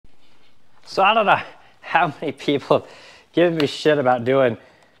So I don't know how many people have given me shit about doing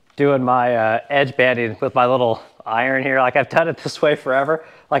my edge banding with my little iron here. Like, I've done it this way forever.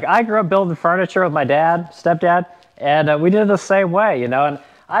 Like, I grew up building furniture with my dad, stepdad, and we did it the same way, you know. And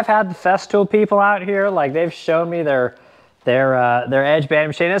I've had the Festool people out here, like, they've shown me their edge banding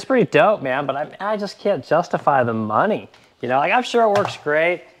machine. It's pretty dope, man, but I just can't justify the money. You know, like, I'm sure it works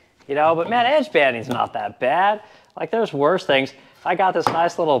great, you know, but man, edge banding's not that bad. Like, there's worse things. I got this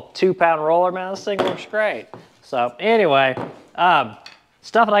nice little 2-pound roller, man. This thing works great. So anyway, stuff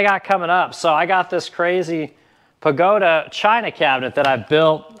that I got coming up. So I got this crazy pagoda china cabinet that I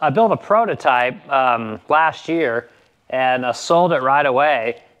built. I built a prototype last year and sold it right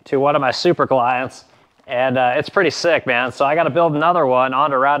away to one of my super clients. And it's pretty sick, man. So I got to build another one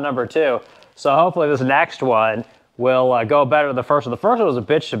on to round number 2. So hopefully this next one will go better than the first one. The first one was a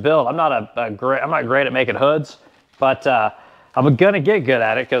bitch to build. I'm not great at making hoods, but I'm gonna get good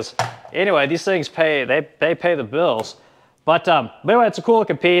at it because anyway, these things pay the bills. But anyway, it's a cool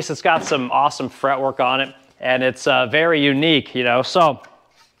looking piece. It's got some awesome fretwork on it, and it's very unique, you know. So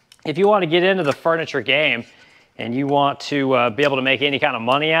if you want to get into the furniture game and you want to be able to make any kind of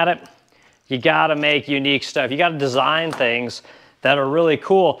money at it, you gotta make unique stuff. You gotta design things that are really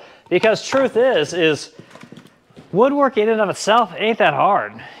cool, because truth is woodworking in and of itself ain't that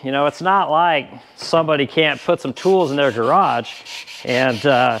hard. You know, it's not like somebody can't put some tools in their garage and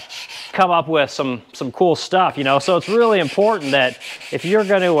come up with some cool stuff, you know. So it's really important that if you're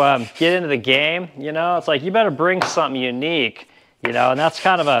going to get into the game, you know, it's like you better bring something unique, you know. And that's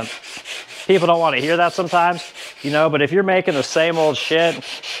kind of people don't want to hear that sometimes, you know. But if you're making the same old shit,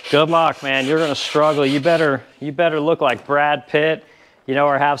 good luck, man. You're going to struggle. You better look like Brad Pitt, you know,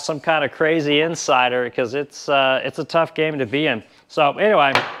 or have some kind of crazy insider, because it's a tough game to be in. So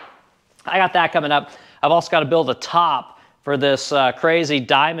anyway, I got that coming up. I've also got to build a top for this crazy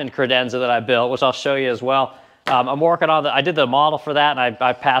diamond credenza that I built, which I'll show you as well. I'm working on I did the model for that, and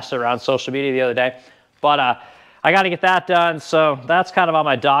I passed it around social media the other day. But I got to get that done, so that's kind of on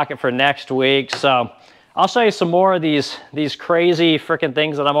my docket for next week. So I'll show you some more of these crazy freaking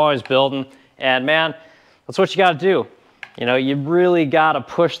things that I'm always building. And man, that's what you got to do. You know, you really got to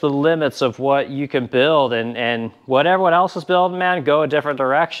push the limits of what you can build, and what everyone else is building, man, go a different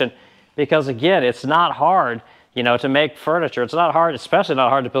direction. Because again, it's not hard, you know, to make furniture. It's not hard, especially not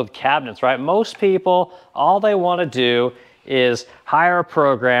hard to build cabinets, right? Most people, all they want to do is hire a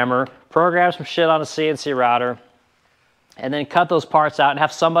programmer, program some shit on a CNC router, and then cut those parts out and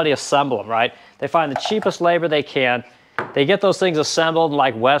have somebody assemble them, right? They find the cheapest labor they can. They get those things assembled in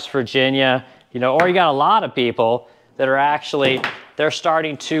like West Virginia, you know, or you got a lot of people that are actually, they're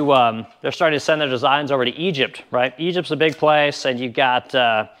starting to send their designs over to Egypt, right? Egypt's a big place, and you got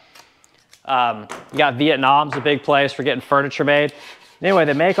Vietnam's a big place for getting furniture made. Anyway,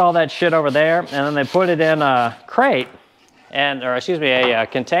 they make all that shit over there, and then they put it in a crate, a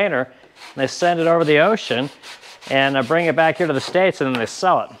container, and they send it over the ocean, and bring it back here to the States, and then they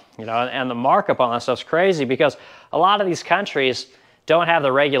sell it. You know, and the markup on that stuff's crazy, because a lot of these countries don't have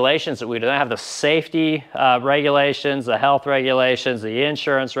the regulations that we do. They don't have the safety regulations, the health regulations, the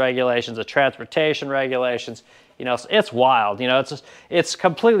insurance regulations, the transportation regulations. You know, it's wild. You know, it's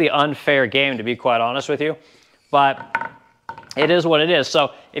completely unfair game, to be quite honest with you. But it is what it is.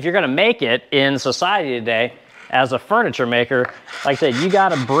 So if you're going to make it in society today as a furniture maker, like I said, you got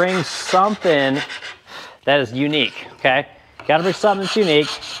to bring something that is unique, okay? Got to bring something that's unique,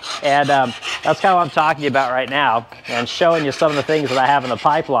 and that's kind of what I'm talking to you about right now, and showing you some of the things that I have in the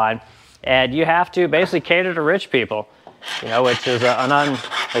pipeline. And you have to basically cater to rich people, you know, which is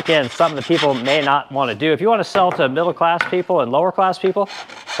again, something that people may not want to do. If you want to sell to middle-class people and lower-class people,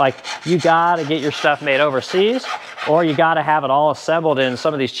 like, you got to get your stuff made overseas, or you got to have it all assembled in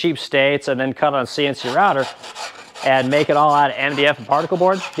some of these cheap states and then cut on a CNC router and make it all out of MDF and particle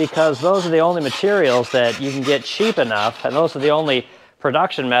board, because those are the only materials that you can get cheap enough, and those are the only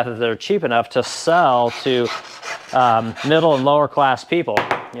production methods that are cheap enough to sell to middle and lower class people,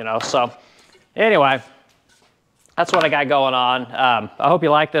 you know. So anyway, that's what I got going on. I hope you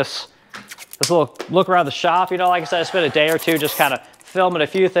like this little look around the shop. You know, like I said, I spent a day or two just kind of filming a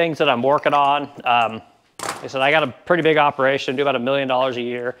few things that I'm working on. Like I said, I got a pretty big operation, do about $1 million a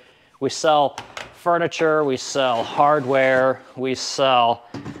year. We sell furniture, we sell hardware, we sell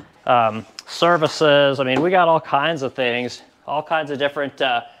services. I mean, we got all kinds of things, all kinds of different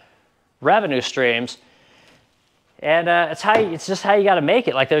revenue streams, and it's just how you got to make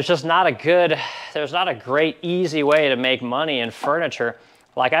it. Like, there's not a great easy way to make money in furniture.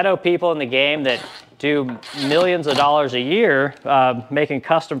 Like, I know people in the game that do millions of dollars a year making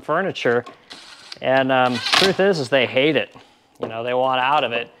custom furniture, and truth is they hate it. You know, they want out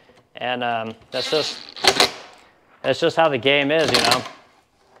of it. And that's just how the game is, you know.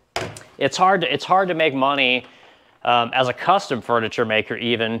 It's hard to make money as a custom furniture maker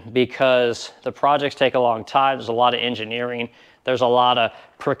even, because the projects take a long time. There's a lot of engineering. There's a lot of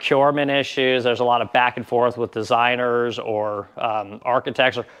procurement issues. There's a lot of back and forth with designers or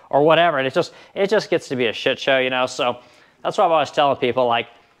architects or whatever. And it just gets to be a shit show, you know? So that's why I'm always telling people, like,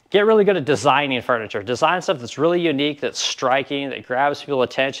 get really good at designing furniture. Design stuff that's really unique, that's striking, that grabs people's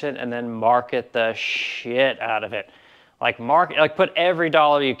attention, and then market the shit out of it. Like put every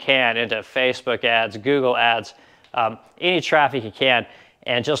dollar you can into Facebook ads, Google ads, any traffic you can,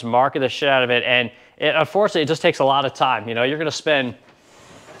 and just market the shit out of it. And unfortunately, it just takes a lot of time. You know, you're gonna spend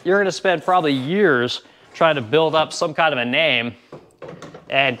probably years trying to build up some kind of a name,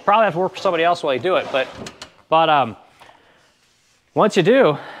 and probably have to work for somebody else while you do it. But once you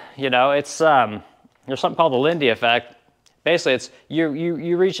do, you know, it's there's something called the Lindy effect. Basically, it's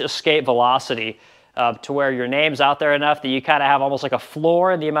you reach escape velocity to where your name's out there enough that you kind of have almost like a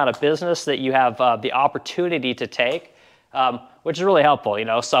floor in the amount of business that you have the opportunity to take, which is really helpful, you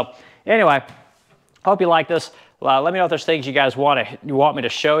know. So anyway, hope you like this. Let me know if there's things you guys want me to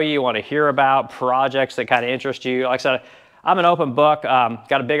show you, want to hear about, projects that kind of interest you. Like I said, I'm an open book.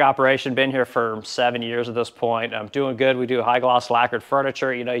 Got a big operation, been here for 7 years at this point. I'm doing good. We do high gloss lacquered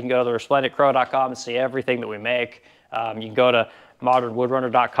furniture. You know, you can go to the resplendentcrow.com and see everything that we make. You can go to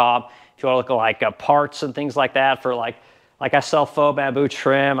modernwoodrunner.com if you want to look at like parts and things like that for like I sell faux bamboo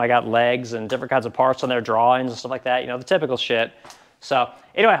trim. I got legs and different kinds of parts on their drawings and stuff like that. You know, the typical shit. So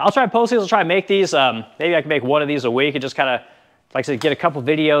anyway, I'll try and post these. I'll try and make these. Maybe I can make one of these a week and just kind of, like I said, get a couple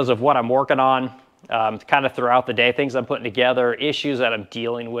videos of what I'm working on kind of throughout the day, things I'm putting together, issues that I'm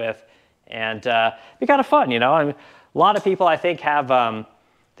dealing with, and be kind of fun, you know. I mean, a lot of people I think have,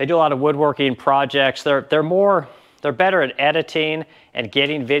 they do a lot of woodworking projects. They're better at editing and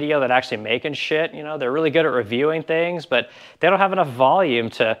getting video than actually making shit. You know, they're really good at reviewing things, but they don't have enough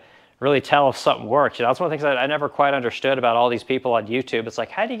volume to really tell if something works. You know, that's one of the things that I never quite understood about all these people on YouTube. It's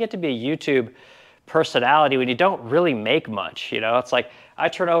like, how do you get to be a YouTube personality when you don't really make much? You know, it's like I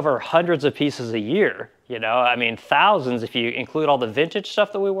turn over hundreds of pieces a year. You know, I mean, thousands if you include all the vintage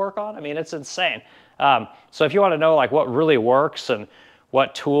stuff that we work on. I mean, it's insane. So if you want to know like what really works and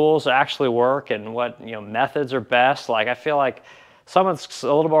what tools actually work and what, you know, methods are best, like I feel like someone's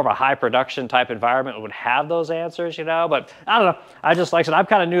a little more of a high production type environment would have those answers, you know. But I don't know, I just, like I said, I'm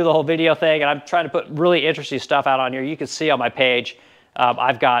kind of new to the whole video thing, and I'm trying to put really interesting stuff out on here. You can see on my page,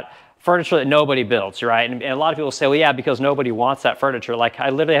 I've got furniture that nobody builds, right? And a lot of people say, well, yeah, because nobody wants that furniture. Like I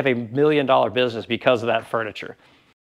literally have $1 million business because of that furniture.